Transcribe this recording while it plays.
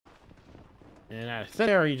And out of thin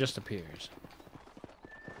air, he just appears.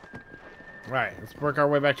 Right, let's work our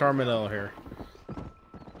way back to Armadillo here.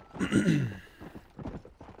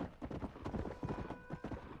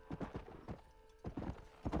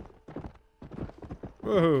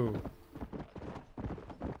 Woohoo!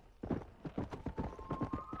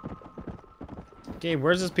 Gabe,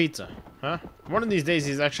 where's his pizza? Huh? One of these days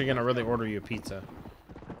he's actually gonna really order you a pizza.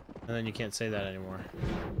 And then you can't say that anymore.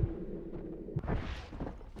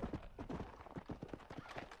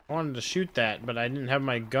 I wanted to shoot that, but I didn't have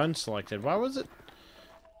my gun selected. Why was it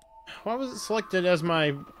selected as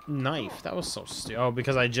my knife? That was so stupid. Oh,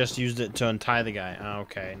 because I just used it to untie the guy. Oh,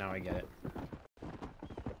 okay, now I get it.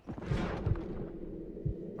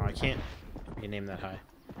 Oh, I can't name that high.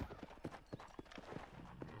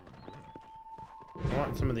 I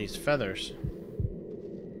want some of these feathers.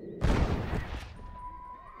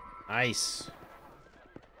 Nice.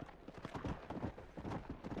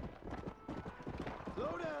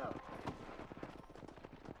 Slow down.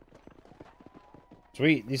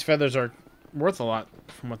 Sweet, these feathers are worth a lot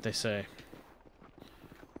from what they say.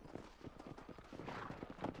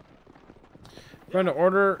 I'm going to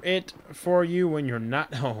order it for you when you're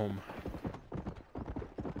not home.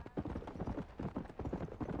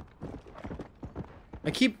 I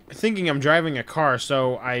keep thinking I'm driving a car,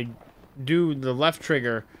 so I do the left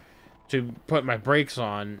trigger to put my brakes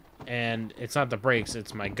on, and it's not the brakes,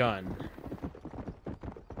 it's my gun.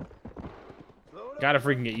 Gotta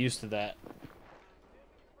freaking get used to that.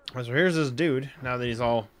 So here's this dude, now that he's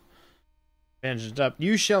all bandaged up.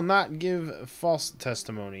 You shall not give false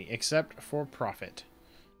testimony, except for profit.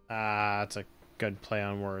 That's a good play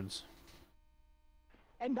on words.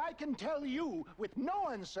 And I can tell you with no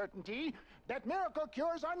uncertainty that miracle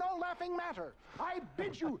cures are no laughing matter. I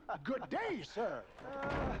bid you good day, sir.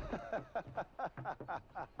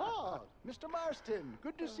 Oh, Mr. Marston,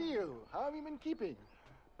 good to see you. How have you been keeping?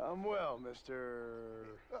 I'm well, Mr.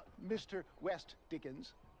 Mr. West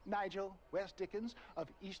Dickens. Nigel West Dickens of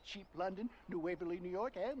East Cheap, London, New Waverly, New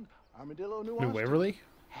York, and Armadillo, New Orleans. New Waverly?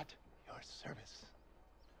 At your service.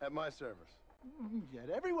 At my service. At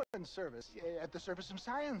everyone's service. At the service of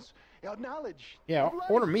science, of knowledge. Yeah, of life.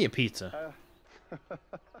 order me a pizza.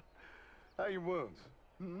 How are your wounds?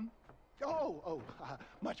 Hmm?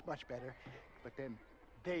 Much better. But then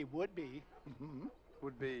they would be.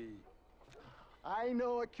 Would be. I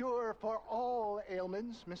know a cure for all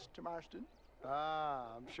ailments, Mr. Marston. Ah,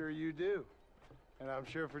 I'm sure you do. And I'm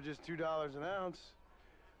sure for just $2 an ounce,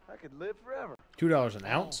 I could live forever. $2 an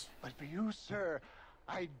ounce? But for you, sir,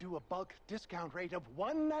 I do a bulk discount rate of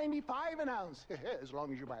 $1.95 an ounce, as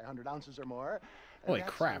long as you buy 100 ounces or more. Holy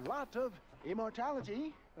That's crap. A lot of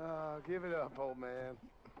immortality. Give it up, old man.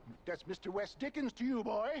 That's Mr. West Dickens to you,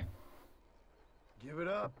 boy. Give it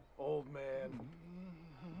up, old man.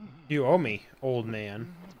 You owe me, old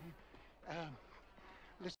man.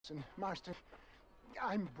 Listen, Marston,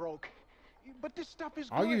 I'm broke, but this stuff is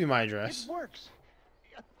I'll good. give you my address. It works.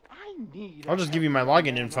 I need. I'll just give you my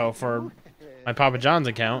login info for my Papa John's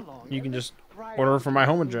account. You can just order from my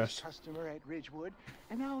home address. Customer at Ridgewood,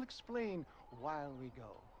 and I'll explain while we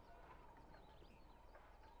go.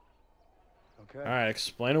 Okay. Alright,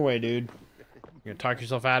 explain away, dude. You gonna talk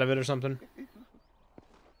yourself out of it or something?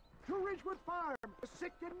 To Ridgewood Farm, the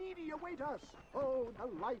sick and needy await us. Oh, the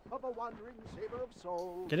life of a wandering saver of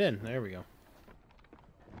soul. Get in. There we go.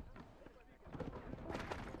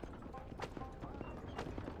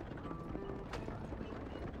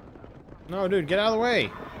 No, dude, get out of the way.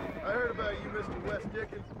 I heard about you, Mr. West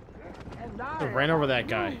Dickens. And I ran over that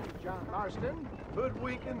guy. John Marston.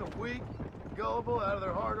 Hoodwinking the weak, gullible out of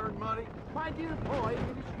their hard-earned money. My dear boy,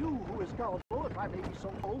 it is you who is gullible, if I may be so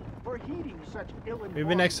bold, for heeding such ill-informed...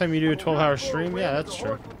 Maybe next time you do a 12-hour stream? Yeah, that's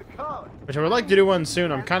true. Which I would like to do one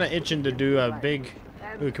soon. I'm kind of itching to do a big...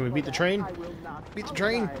 Ooh, can we beat the train? Beat the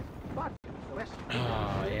train?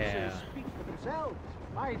 Oh, yeah.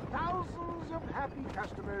 My thousands of happy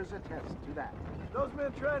customers attest to that. Those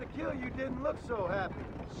men trying to kill you didn't look so happy.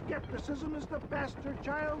 Skepticism is the bastard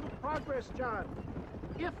child of progress, John.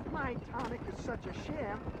 If my tonic is such a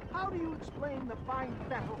sham, how do you explain the fine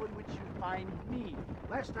battle in which you find me?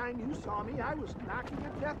 Last time you saw me, I was knocking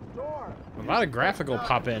at death's door. A lot of graphic will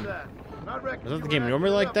pop in. Is that the game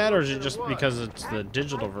normally like that, or is it just because it's the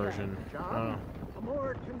digital version? Oh. A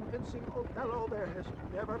more convincing Othello there has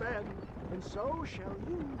never been, and so shall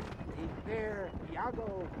you, a fair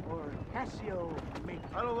Iago or Cassio make.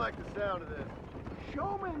 I don't like the sound of this.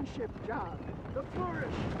 Showmanship, John. The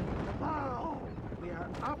flourish, the bow. We are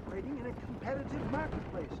operating in a competitive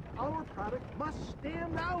marketplace. Our product must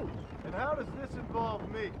stand out. And how does this involve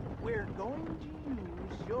me? We're going to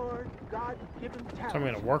use your God-given talent. So I'm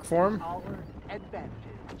gonna work for him? Our advantage.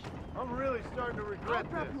 I'm really starting to I'll regret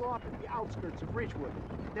drop this. you off at the outskirts of Ridgewood.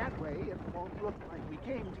 That way, it won't look like we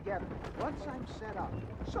came together. Once I'm set up,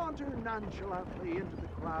 saunter nonchalantly into the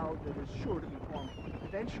crowd that is sure to be forming.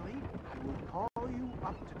 Eventually, I will call you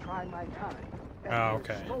up to try my tonic. Oh,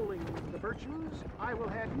 okay. Extolling the virtues, I will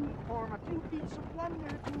have you perform a few feats of wonder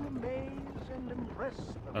to amaze and impress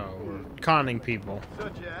them. Oh, we're conning people.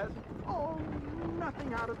 Such as? Oh,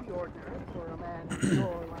 nothing out of the ordinary for a man in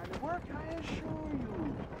your line of work, I assure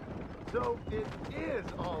you. So it is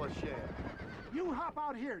all a sham. You hop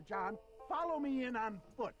out here, John. Follow me in on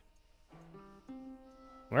foot.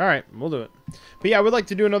 All right, we'll do it. But yeah, I would like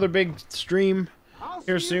to do another big stream I'll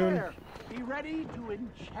here see you soon. there. Be ready to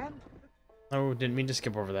enchant. Oh, didn't mean to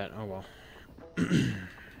skip over that. Oh well.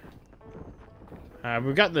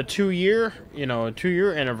 We've got the 2-year, you know,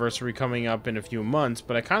 2-year anniversary coming up in a few months,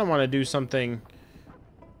 but I kind of want to do something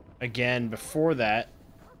again before that.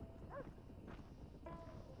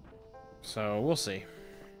 So we'll see.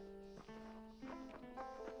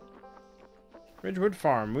 Ridgewood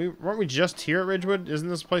Farm. Weren't we just here at Ridgewood? Isn't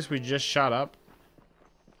this the place we just shot up?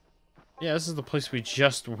 Yeah, this is the place we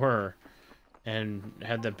just were. And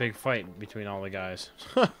had that big fight between all the guys.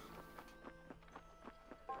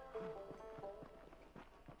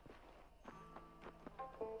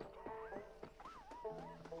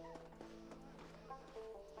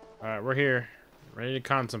 Alright, we're here. Ready to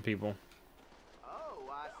con some people. Oh,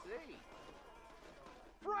 I see.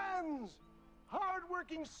 Friends!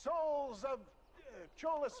 Hard-working souls of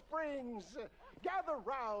Cholla Springs, gather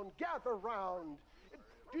round, gather round.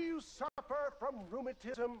 Do you suffer from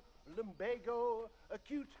rheumatism, lumbago,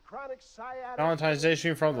 acute chronic sciatica? Valentine's Day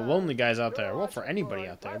stream for all the lonely guys out there. Well, for anybody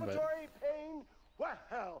out there, but... Inflammatory pain?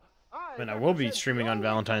 Well, I mean, I will be streaming on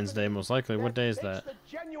Valentine's Day, most likely. What day is that?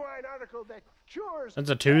 That's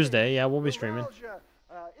a Tuesday. Yeah, we'll be streaming.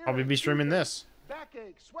 Probably be streaming this.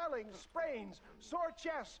 Backache, swelling, sprains, sore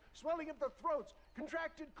chests, swelling of the throats,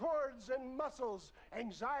 contracted cords and muscles,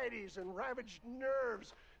 anxieties and ravaged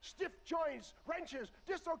nerves, stiff joints, wrenches,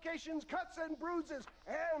 dislocations, cuts and bruises,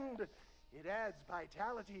 and it adds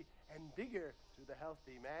vitality and vigor to the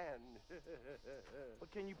healthy man.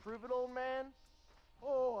 But can you prove it, old man?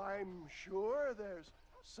 Oh, I'm sure there's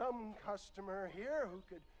some customer here who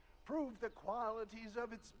could prove the qualities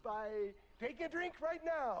of it by taking a drink right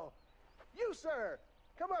now. You, sir,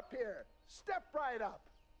 come up here. Step right up.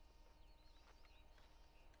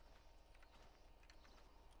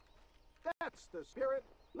 That's the spirit.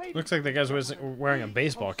 Ladies, Looks like the guy's wearing a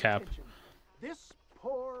baseball cap. This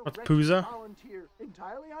poor What's wretched Pooza? volunteer,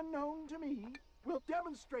 entirely unknown to me, will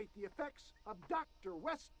demonstrate the effects of Dr.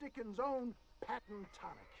 West Dickens' own patent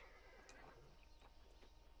tonic.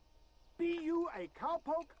 Be you a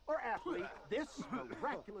cowpoke or athlete, this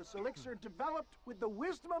miraculous elixir developed with the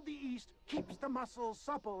wisdom of the East keeps the muscles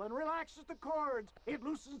supple and relaxes the cords. It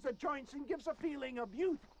loosens the joints and gives a feeling of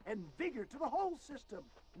youth and vigor to the whole system.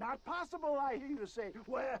 Not possible, I hear you say.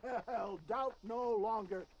 Well, doubt no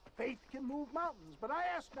longer. Faith can move mountains, but I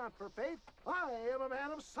ask not for faith. I am a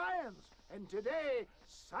man of science, and today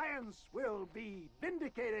science will be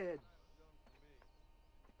vindicated.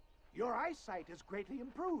 Your eyesight is greatly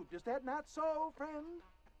improved. Is that not so, friend?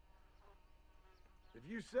 If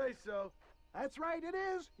you say so. That's right, it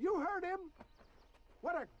is. You heard him.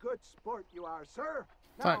 What a good sport you are, sir.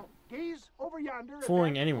 It's Now, not gaze over yonder. at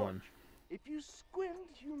fooling that anyone. torch. If you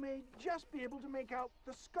squint, you may just be able to make out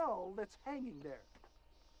the skull that's hanging there.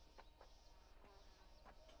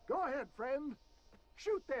 Go ahead, friend.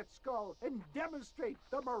 Shoot that skull and demonstrate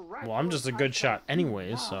the miraculous. Well, I'm just a good shot eyesight you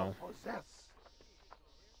anyways, now so... possess.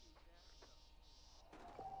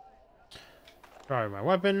 Draw my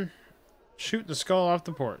weapon. Shoot the skull off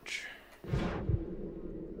the porch.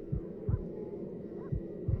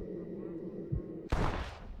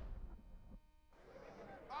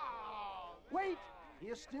 Wait, he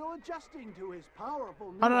is still adjusting to his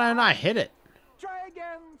powerful new How did I not eye. hit it? Try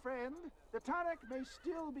again, friend. The tonic may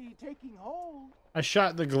still be taking hold. I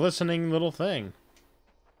shot the glistening little thing.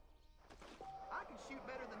 I can shoot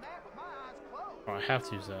better than that with my eyes closed. Oh, I have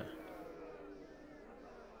to use that.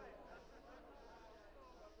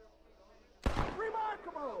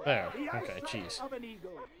 Remarkable! There. The Okay, eyesight jeez. of an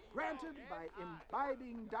eagle, granted by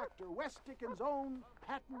imbibing Dr. West Dickens' own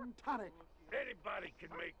patent tonic. Anybody can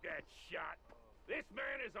make that shot. This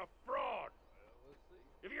man is a fraud.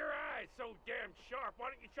 If your eye's so damn sharp, why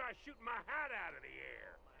don't you try shooting my hat out of the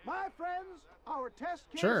air? My friends, our test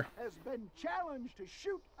case Sure. has been challenged to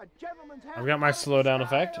shoot a gentleman's hat I've got my out of the slowdown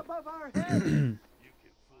sky effect. above our heads. You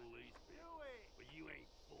can fool these people, but you ain't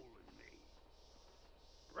fooling me.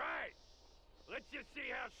 Right. Let's just see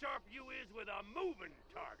how sharp you is with a moving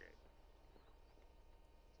target.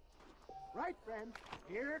 right, friend.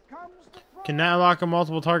 Here comes the throw. Can now lock on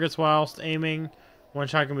multiple targets whilst aiming. One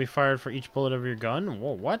shot can be fired for each bullet of your gun.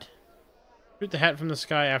 Whoa, what? Shoot the hat from the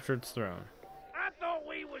sky after it's thrown. I thought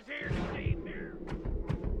we was here to see there.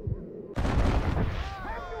 Have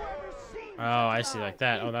you ever seen Oh, I see, like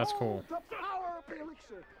that. Oh, that's cool. the power of the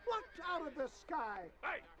elixir? Look out of the sky.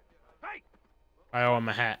 Hey, hey, I owe him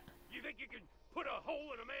a hat. you think you can put a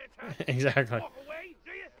hole in a man's hat? Exactly. Walk away,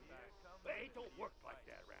 do you? Hey, it don't work like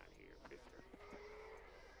that around here, mister.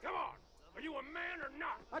 Come on, are you a man or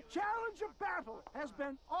not? A challenge of battle has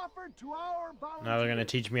been offered to our volunteers. Now they're gonna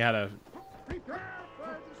teach me how to. Prepare for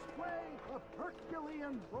a display of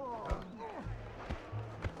Herculean brawn.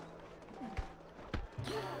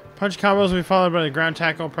 Punch combos will be followed by the ground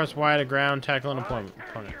tackle. Press Y to ground tackle an opponent.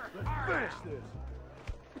 Finish this.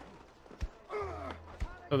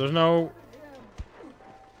 So there's no.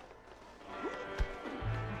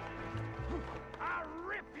 I'll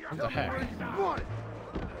rip your What the heck? One.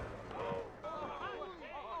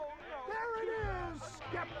 There it is,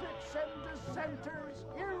 skeptics and dissenters,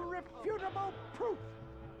 irrefutable proof.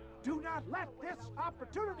 Do not let this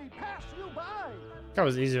opportunity pass you by. That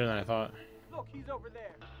was easier than I thought. Look, he's over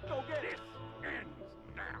there. Go get This him. ends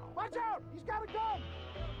now. Watch out, he's got a gun.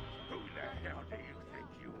 Who the hell do you think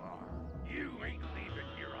you are? You ain't leaving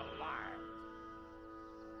here alive.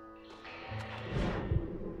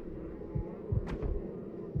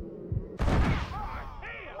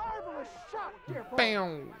 Marvelous shot, dear boy.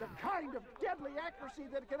 Bam. The kind of deadly accuracy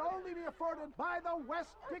that can only be afforded by the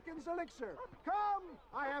West Dickens elixir. Come,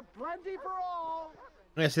 I have plenty for all.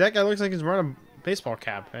 Yeah, see, that guy looks like he's wearing a baseball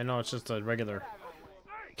cap. I know it's just a regular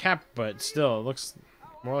cap, but still, it looks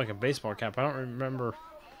more like a baseball cap. I don't remember.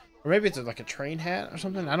 Or maybe it's like a train hat or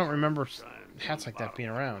something. I don't remember hats like that being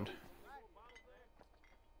around.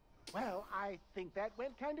 Well, I think that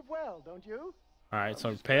went kind of well, don't you? Alright,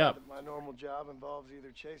 so pay up. My normal job involves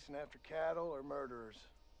either chasing after cattle or murderers.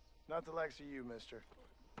 Not the likes of you, mister.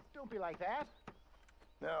 Don't be like that.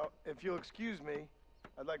 Now, if you'll excuse me,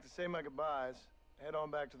 I'd like to say my goodbyes, head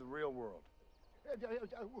on back to the real world.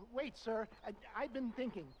 Wait, sir. I've been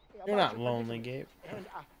thinking. You're about not your lonely, predicament, Gabe. And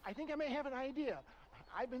I think I may have an idea.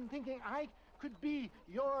 I've been thinking I could be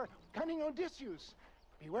your cunning Odysseus.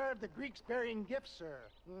 Beware of the Greeks bearing gifts, sir.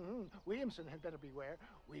 Williamson had better beware.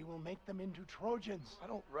 We will make them into Trojans. I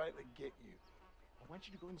don't rightly get you. I want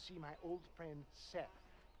you to go and see my old friend Seth.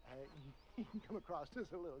 He can come across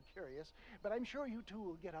as a little curious, but I'm sure you two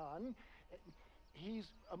will get on. He's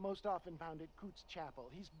most often found at Coots Chapel.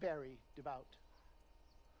 He's very devout.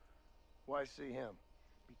 Why see him?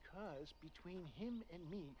 Because between him and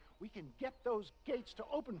me, we can get those gates to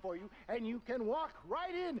open for you, and you can walk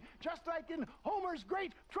right in, just like in Homer's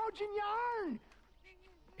great Trojan yarn.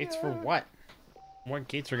 Gates for what? What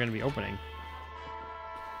gates are going to be opening?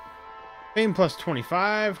 Fame plus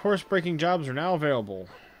 25. Horse breaking jobs are now available.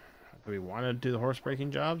 Do we want to do the horse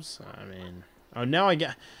breaking jobs? I mean... Oh, now I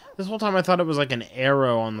get... This whole time I thought it was like an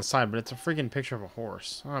arrow on the side, but it's a freaking picture of a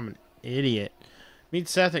horse. I'm an idiot. Meet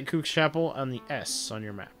Seth at Cook's Chapel on the S on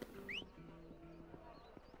your map.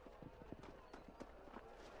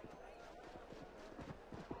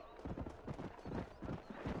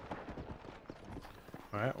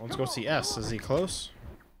 Alright, let's go see S. Is he close?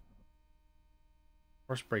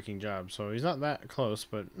 Horse breaking job. So he's not that close,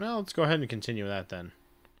 but well, let's go ahead and continue that then.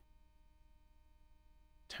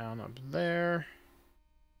 Town up there.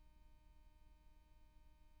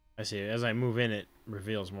 I see. As I move in, it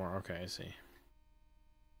reveals more. Okay, I see.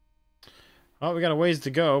 Well, we got a ways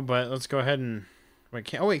to go, but let's go ahead and... Wait,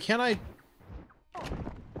 can I...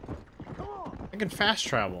 I can fast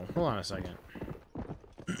travel. Hold on a second.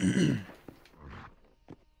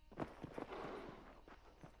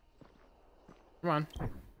 Come on.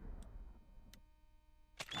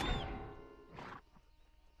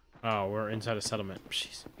 Oh, we're inside a settlement.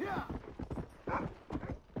 Jeez.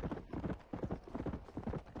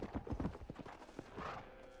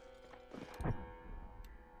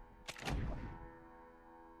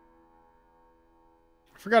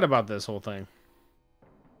 Forgot about this whole thing.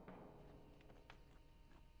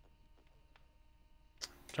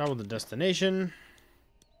 Travel to destination.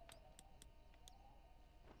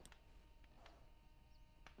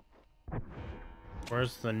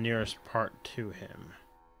 Where's the nearest part to him?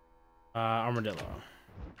 Armadillo.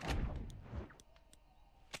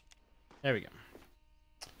 There we go.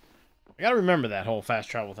 I gotta remember that whole fast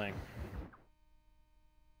travel thing.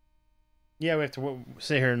 Yeah, we have to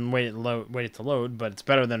sit here and wait it to load, but it's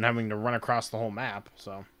better than having to run across the whole map,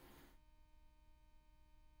 so.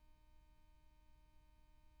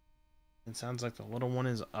 It sounds like the little one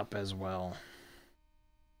is up as well.